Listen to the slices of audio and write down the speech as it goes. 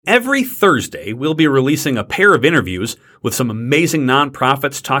every Thursday, we'll be releasing a pair of interviews with some amazing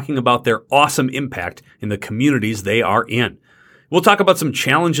nonprofits talking about their awesome impact in the communities they are in. We'll talk about some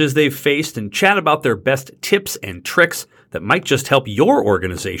challenges they've faced and chat about their best tips and tricks that might just help your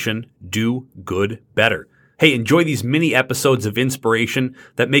organization do good better. Hey, enjoy these mini episodes of inspiration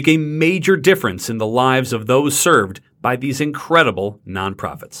that make a major difference in the lives of those served by these incredible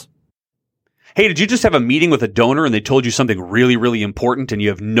nonprofits. Hey, did you just have a meeting with a donor and they told you something really, really important and you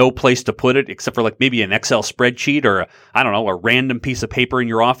have no place to put it except for like maybe an Excel spreadsheet or a random piece of paper in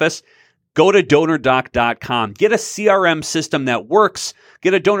your office? Go to DonorDoc.com. Get a CRM system that works.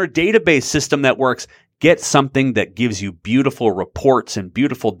 Get a donor database system that works. Get something that gives you beautiful reports and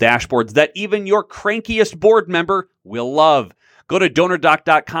beautiful dashboards that even your crankiest board member will love. Go to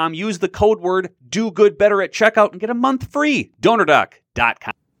DonorDoc.com. Use the code word DoGoodBetter at checkout and get a month free.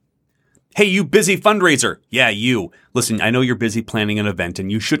 DonorDoc.com. Hey, you busy fundraiser. Yeah, you. Listen, I know you're busy planning an event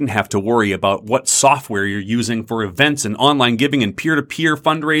and you shouldn't have to worry about what software you're using for events and online giving and peer-to-peer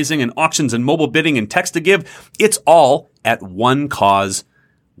fundraising and auctions and mobile bidding and text to give. It's all at onecause.com.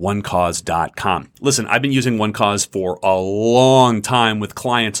 Listen, I've been using OneCause for a long time with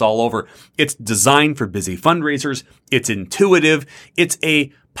clients all over. It's designed for busy fundraisers. It's intuitive. It's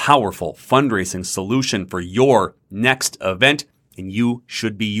a powerful fundraising solution for your next event. And you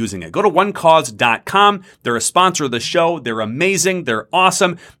should be using it. Go to onecause.com. They're a sponsor of the show. They're amazing. They're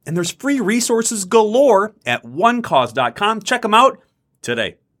awesome. And there's free resources galore at onecause.com. Check them out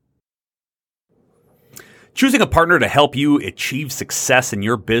today. Choosing a partner to help you achieve success in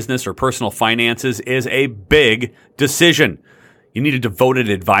your business or personal finances is a big decision. You need a devoted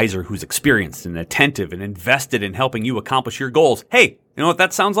advisor who's experienced and attentive and invested in helping you accomplish your goals. Hey, you know what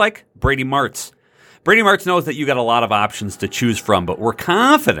that sounds like? Brady Martz. Brady Martz knows that you got a lot of options to choose from, but we're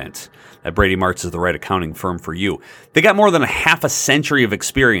confident that Brady Martz is the right accounting firm for you. They got more than a half a century of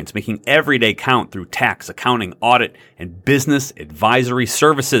experience making every day count through tax, accounting, audit, and business advisory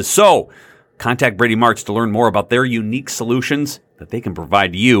services. So contact Brady Martz to learn more about their unique solutions that they can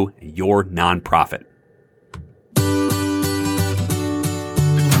provide you and your nonprofit.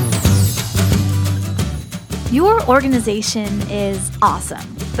 Your organization is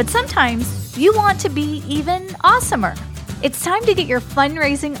awesome, but sometimes you want to be even awesomer. It's time to get your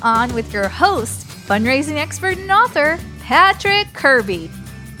fundraising on with your host, fundraising expert and author, Patrick Kirby.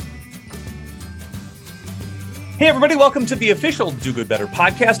 Hey everybody, welcome to the official Do Good Better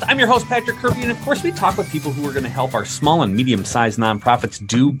podcast. I'm your host, Patrick Kirby, and of course we talk with people who are going to help our small and medium-sized nonprofits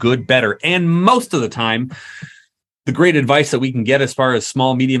do good better. And most of the time, the great advice that we can get as far as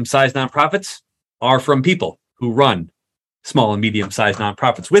small, medium-sized nonprofits are from people who run small and medium-sized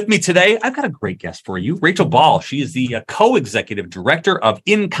nonprofits. With me today, I've got a great guest for you, Rachel Ball. She is the co-executive director of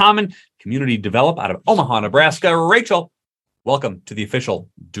inCOMMON Community Develop out of Omaha, Nebraska. Rachel, welcome to the official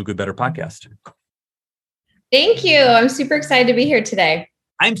Do Good Better podcast. Thank you. I'm super excited to be here today.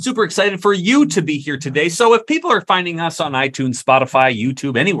 I'm super excited for you to be here today. So if people are finding us on iTunes, Spotify,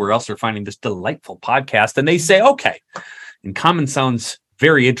 YouTube, anywhere else, they're finding this delightful podcast, and they say, okay, inCOMMON sounds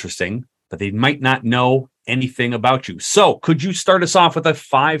very interesting, but they might not know anything about you. So could you start us off with a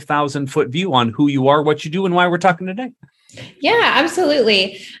 5,000-foot view on who you are, what you do, and why we're talking today? Yeah,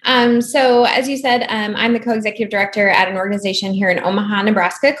 absolutely. So as you said, I'm the co-executive director at an organization here in Omaha,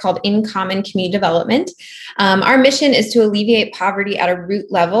 Nebraska called inCOMMON Community Development. Our mission is to alleviate poverty at a root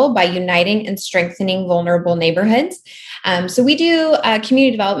level by uniting and strengthening vulnerable neighborhoods. So we do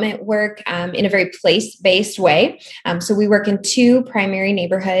community development work in a very place-based way. So we work in two primary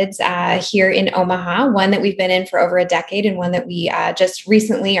neighborhoods here in Omaha, one that we've been in for over a decade and one that we just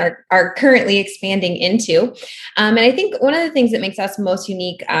recently are currently expanding into. And I think one of the things that makes us most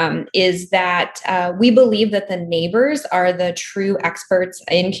unique is that we believe that the neighbors are the true experts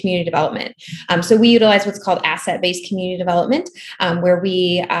in community development. So we utilize what's called asset-based community development, where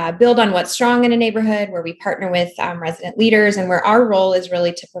we build on what's strong in a neighborhood, where we partner with resident leaders, and where our role is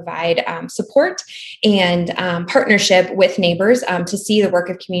really to provide support and partnership with neighbors to see the work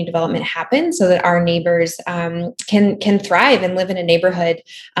of community development happen so that our neighbors can thrive and live in a neighborhood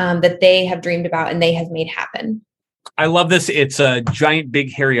that they have dreamed about and they have made happen. I love this. It's a giant,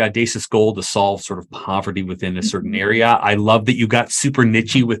 big, hairy, audacious goal to solve sort of poverty within a certain area. I love that you got super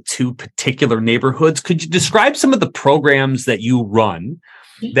niche-y with two particular neighborhoods. Could you describe some of the programs that you run,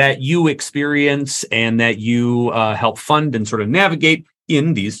 that you experience, and that you help fund and sort of navigate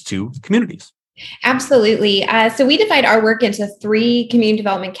in these two communities? Absolutely. So we divide our work into three community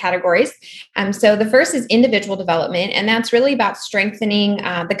development categories. So the first is individual development, and that's really about strengthening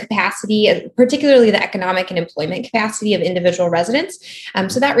the capacity, particularly the economic and employment capacity of individual residents.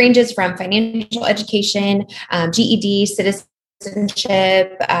 So that ranges from financial education, GED, citizenship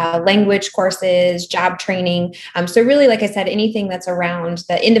citizenship, language courses, job training. So really, like I said, anything that's around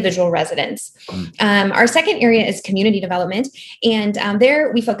the individual residents. Our second area is community development. And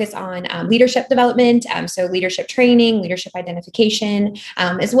there we focus on leadership development. So leadership training, leadership identification,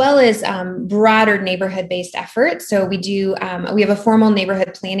 as well as broader neighborhood-based efforts. So we have a formal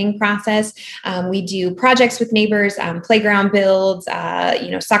neighborhood planning process. We do projects with neighbors, playground builds,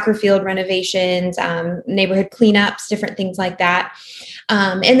 soccer field renovations, neighborhood cleanups, different things like that.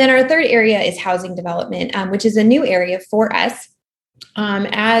 And then our third area is housing development, which is a new area for us.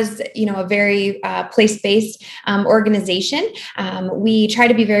 As a very place-based organization, we try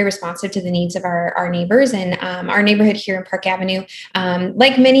to be very responsive to the needs of our neighbors. And our neighborhood here in Park Avenue,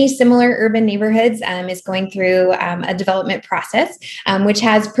 like many similar urban neighborhoods, is going through a development process, which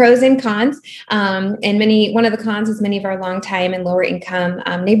has pros and cons. And one of the cons is many of our longtime and lower income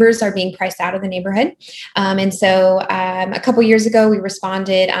neighbors are being priced out of the neighborhood. And so a couple years ago, we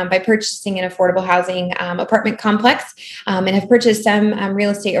responded by purchasing an affordable housing apartment complex and have purchased some real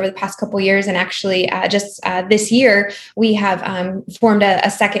estate over the past couple of years. And actually just this year, we have formed a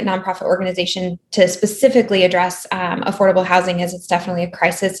second nonprofit organization to specifically address affordable housing, as it's definitely a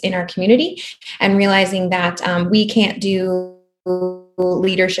crisis in our community, and realizing that we can't do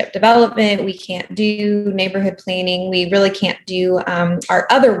leadership development, we can't do neighborhood planning, we really can't do our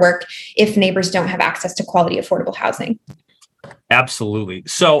other work if neighbors don't have access to quality affordable housing. Absolutely.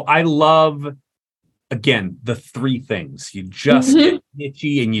 So I love, again, the three things. You just get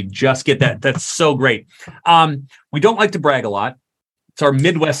itchy and you just get that. That's so great. We don't like to brag a lot. It's our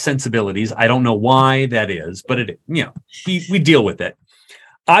Midwest sensibilities. I don't know why that is, but we deal with it.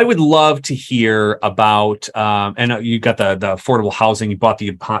 I would love to hear about, and you got the affordable housing, you bought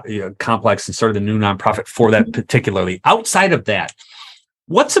the complex and started the new nonprofit for that particularly. Outside of that,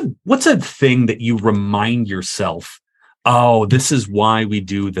 what's a thing that you remind yourself, oh, this is why we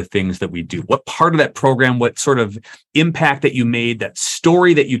do the things that we do? What part of that program, what sort of impact that you made, that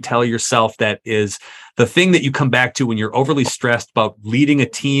story that you tell yourself that is the thing that you come back to when you're overly stressed about leading a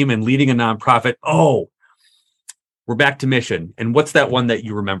team and leading a nonprofit? Oh, we're back to mission. And what's that one that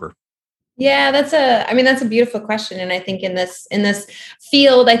you remember? Yeah, that's a beautiful question. And I think in this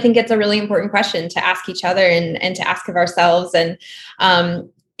field, I think it's a really important question to ask each other and to ask of ourselves. And, I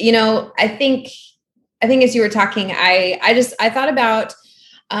think as you were talking, I thought about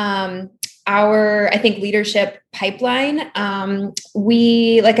our leadership pipeline.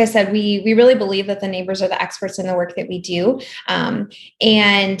 Like I said, we really believe that the neighbors are the experts in the work that we do.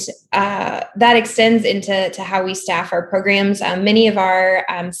 And that extends into how we staff our programs. Many of our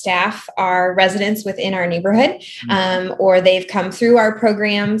staff are residents within our neighborhood, or they've come through our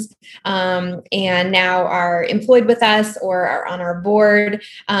programs and now are employed with us or are on our board.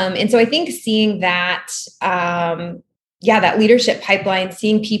 And so I think seeing that, that leadership pipeline,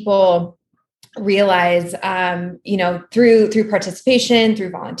 seeing people realize, through participation, through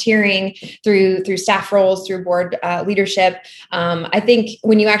volunteering, through staff roles, through board leadership. I think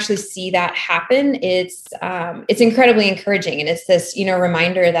when you actually see that happen, it's incredibly encouraging. And it's this,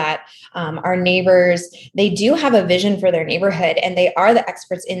 reminder that our neighbors, they do have a vision for their neighborhood and they are the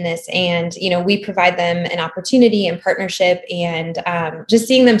experts in this. And, we provide them an opportunity and partnership, and just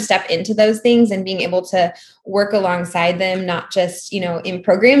seeing them step into those things and being able to work alongside them, not just, in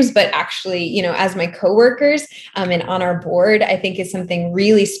programs, but actually, as my coworkers and on our board, I think is something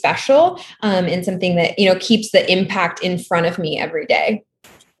really special and something that, keeps the impact in front of me every day.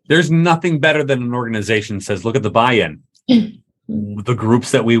 There's nothing better than an organization that says, look at the buy-in. The groups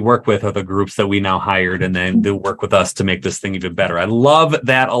that we work with are the groups that we now hired, and then they'll work with us to make this thing even better. I love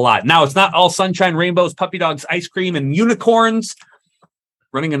that a lot. Now, it's not all sunshine, rainbows, puppy dogs, ice cream, and unicorns.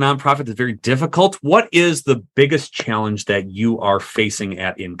 Running a nonprofit is very difficult. What is the biggest challenge that you are facing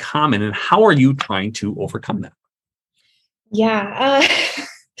at inCOMMON, and how are you trying to overcome that?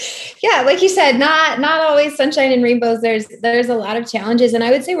 Yeah, like you said, not always sunshine and rainbows. There's a lot of challenges, and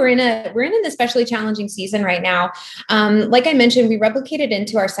I would say we're in an especially challenging season right now. Like I mentioned, we replicated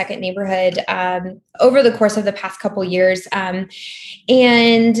into our second neighborhood over the course of the past couple years,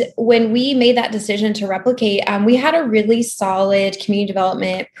 and when we made that decision to replicate, we had a really solid community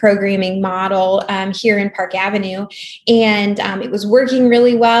development programming model here in Park Avenue, and it was working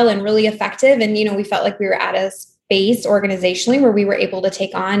really well and really effective. And we felt like we were at a space organizationally where we were able to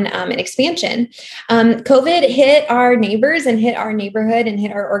take on an expansion. COVID hit our neighbors and hit our neighborhood and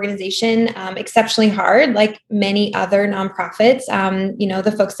hit our organization exceptionally hard, like many other nonprofits.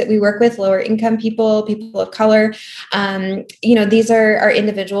 The folks that we work with, lower income people of color, these are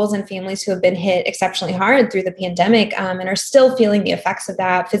individuals and families who have been hit exceptionally hard through the pandemic and are still feeling the effects of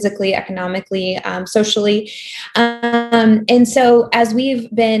that physically, economically, socially. And so as we've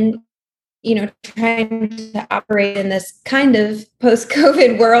been trying to operate in this kind of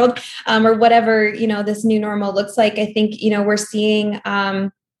post-COVID world, or whatever, this new normal looks like, I think, we're seeing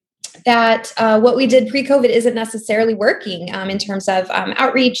that what we did pre-COVID isn't necessarily working in terms of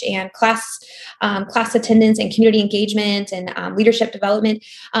outreach and class attendance and community engagement and leadership development.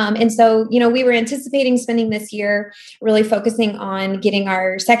 And so, we were anticipating spending this year really focusing on getting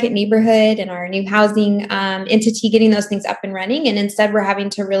our second neighborhood and our new housing entity, getting those things up and running. And instead, we're having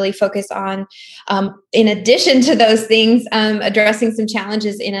to really focus on, in addition to those things, addressing some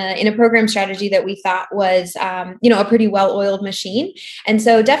challenges in a program strategy that we thought was, a pretty well-oiled machine. And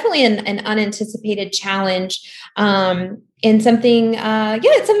so definitely an unanticipated challenge. And something,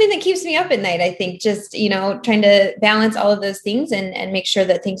 it's something that keeps me up at night, I think, just, trying to balance all of those things and make sure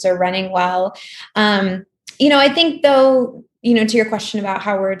that things are running well. I think though, to your question about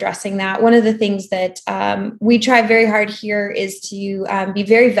how we're addressing that, one of the things that we try very hard here is to be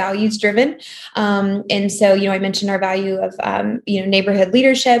very values driven. And so, I mentioned our value of, neighborhood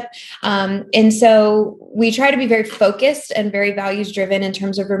leadership. And so we try to be very focused and very values driven in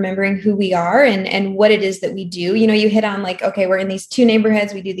terms of remembering who we are and what it is that we do. You hit on like, okay, we're in these 2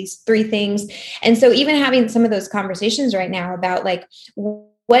 neighborhoods, we do these 3 things. And so even having some of those conversations right now about like,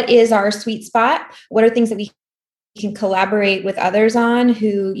 what is our sweet spot? What are things that we can collaborate with others on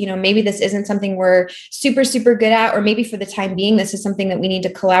who, maybe this isn't something we're super, super good at, or maybe for the time being, this is something that we need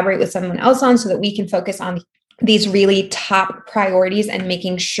to collaborate with someone else on so that we can focus on these really top priorities and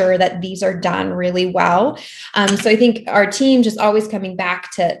making sure that these are done really well. So I think our team just always coming back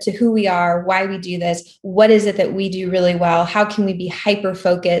to who we are, why we do this, what is it that we do really well, how can we be hyper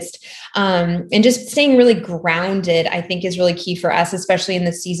focused, and just staying really grounded, I think is really key for us, especially in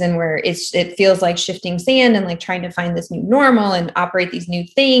this season where it feels like shifting sand and like trying to find this new normal and operate these new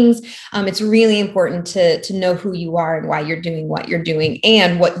things. It's really important to know who you are and why you're doing what you're doing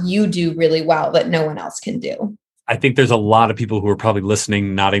and what you do really well that no one else can do. I think there's a lot of people who are probably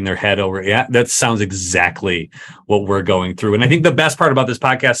listening, nodding their head over. Yeah, that sounds exactly what we're going through. And I think the best part about this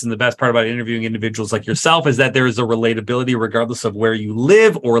podcast and the best part about interviewing individuals like yourself is that there is a relatability regardless of where you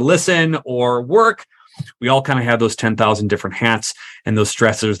live or listen or work. We all kind of have those 10,000 different hats and those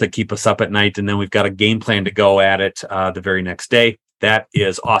stressors that keep us up at night. And then we've got a game plan to go at it the very next day. That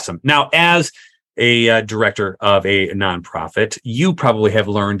is awesome. Now, as a director of a nonprofit, you probably have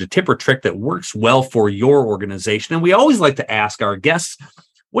learned a tip or trick that works well for your organization. And we always like to ask our guests,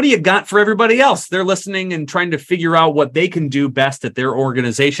 what do you got for everybody else? They're listening and trying to figure out what they can do best at their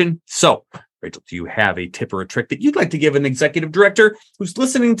organization. So, Rachel, do you have a tip or a trick that you'd like to give an executive director who's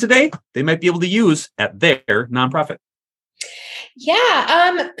listening today they might be able to use at their nonprofit?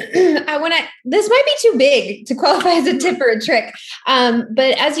 Yeah. This might be too big to qualify as a tip or a trick.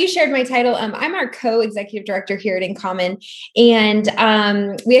 But as you shared my title, I'm our co-executive director here at inCOMMON.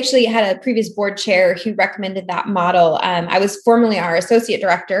 And we actually had a previous board chair who recommended that model. I was formerly our associate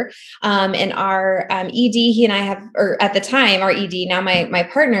director, and our ED, he and I have, or at the time, our ED, now my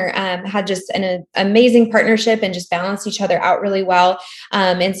partner, had just an amazing partnership and just balanced each other out really well.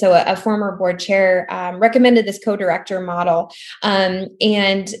 And so a former board chair recommended this co-director model.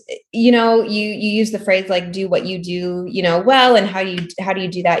 And, you use the phrase like, do what you do, well, and how do you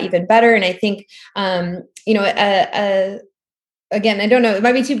do that even better? And I think, again, I don't know, it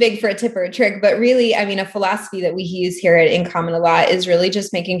might be too big for a tip or a trick, but really, a philosophy that we use here at inCOMMON a lot is really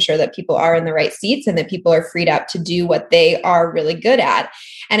just making sure that people are in the right seats and that people are freed up to do what they are really good at.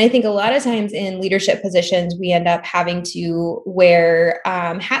 And I think a lot of times in leadership positions, we end up having to wear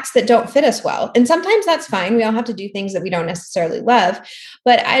hats that don't fit us well. And sometimes that's fine. We all have to do things that we don't necessarily love.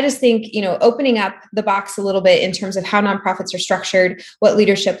 But I just think, opening up the box a little bit in terms of how nonprofits are structured, what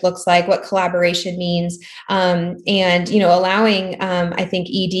leadership looks like, what collaboration means, and, allowing, I think,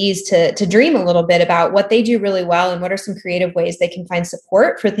 EDs to dream a little bit about what they do really well and what are some creative ways they can find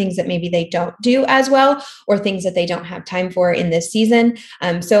support for things that maybe they don't do as well or things that they don't have time for in this season.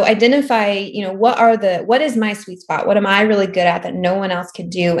 So identify, what is my sweet spot? What am I really good at that no one else can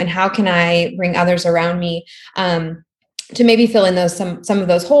do? And how can I bring others around me to maybe fill in some of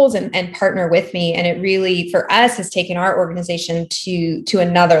those holes and partner with me? And it really, for us, has taken our organization to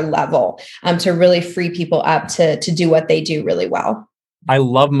another level, to really free people up to do what they do really well. I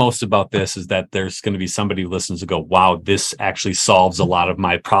love most about this is that there's going to be somebody who listens and go, wow, this actually solves a lot of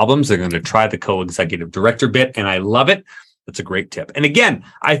my problems. They're going to try the co-executive director bit, and I love it. That's a great tip. And again,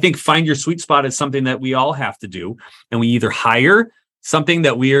 I think find your sweet spot is something that we all have to do. And we either hire something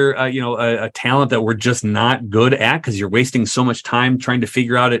that we're, a talent that we're just not good at because you're wasting so much time trying to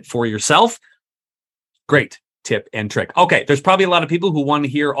figure out it for yourself. Great. tip and trick. Okay, there's probably a lot of people who want to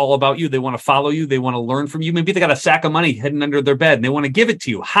hear all about you. They want to follow you. They want to learn from you. Maybe they got a sack of money hidden under their bed and they want to give it to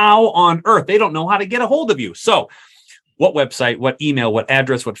you. How on earth? They don't know how to get a hold of you. So what website, what email, what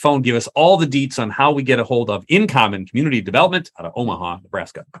address, what phone? Give us all the deets on how we get a hold of inCOMMON Community Development out of Omaha,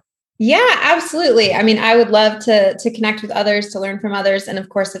 Nebraska. Yeah, absolutely. I mean, I would love to connect with others, to learn from others. And of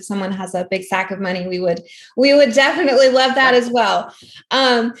course, if someone has a big sack of money, we would definitely love that as well.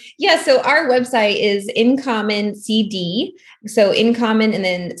 So our website is inCOMMON CD. So inCOMMON and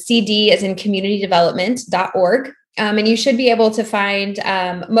then CD as in communitydevelopment.org. And you should be able to find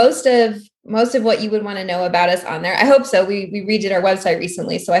most of what you would want to know about us on there. I hope so. We redid our website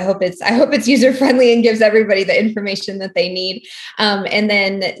recently, so I hope it's user friendly and gives everybody the information that they need. And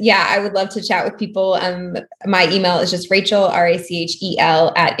then, I would love to chat with people. My email is just Rachel,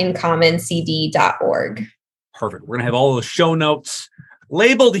 RACHEL @inCommonCD.org. Perfect. We're gonna have all the show notes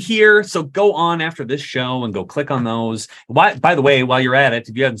labeled here. So go on after this show and go click on those. By the way, while you're at it,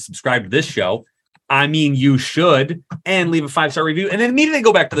 if you haven't subscribed to this show, I mean, you should, and leave a 5-star review, and then immediately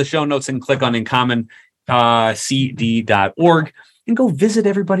go back to the show notes and click on inCOMMONCD.org and go visit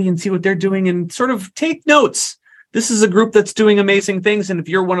everybody and see what they're doing and sort of take notes. This is a group that's doing amazing things. And if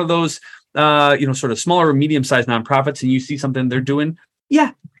you're one of those, sort of smaller or medium-sized nonprofits and you see something they're doing,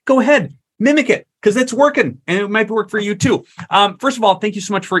 go ahead, mimic it because it's working and it might work for you too. First of all, thank you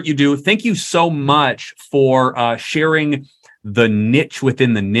so much for what you do. Thank you so much for sharing the niche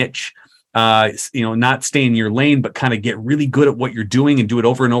within the niche. Not stay in your lane, but kind of get really good at what you're doing and do it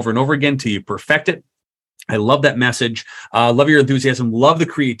over and over and over again till you perfect it. I love that message. Love your enthusiasm. Love the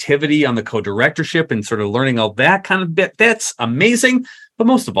creativity on the co-directorship and sort of learning all that kind of bit. That's amazing. But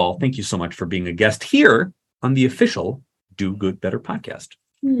most of all, thank you so much for being a guest here on the official Do Good Better podcast.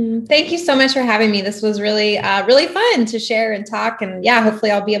 Thank you so much for having me. This was really, really fun to share and talk. And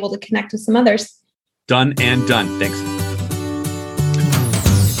hopefully I'll be able to connect with some others. Done and done. Thanks.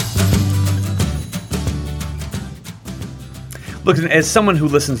 Look, as someone who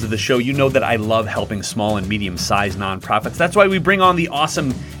listens to the show, you know that I love helping small and medium-sized nonprofits. That's why we bring on the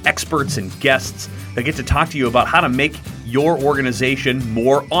awesome experts and guests that get to talk to you about how to make your organization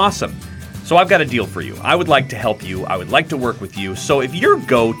more awesome. So I've got a deal for you. I would like to help you. I would like to work with you. So if you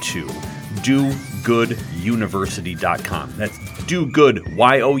go to dogooduniversity.com, that's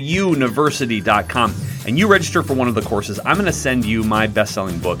dogood.university.com, and you register for one of the courses, I'm going to send you my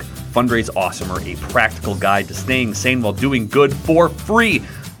best-selling book, Fundraise Awesomer, a practical guide to staying sane while doing good for free,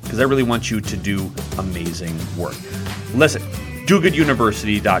 because I really want you to do amazing work. Listen,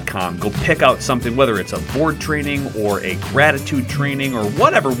 dogooduniversity.com. Go pick out something, whether it's a board training or a gratitude training or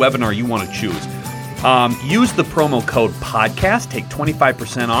whatever webinar you want to choose. Use the promo code podcast, take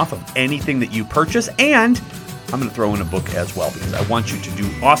 25% off of anything that you purchase, and I'm going to throw in a book as well because I want you to do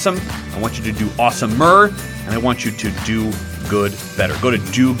awesome. I want you to do awesomer, and I want you to do good better. Go to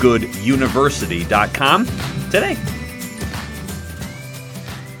dogooduniversity.com today.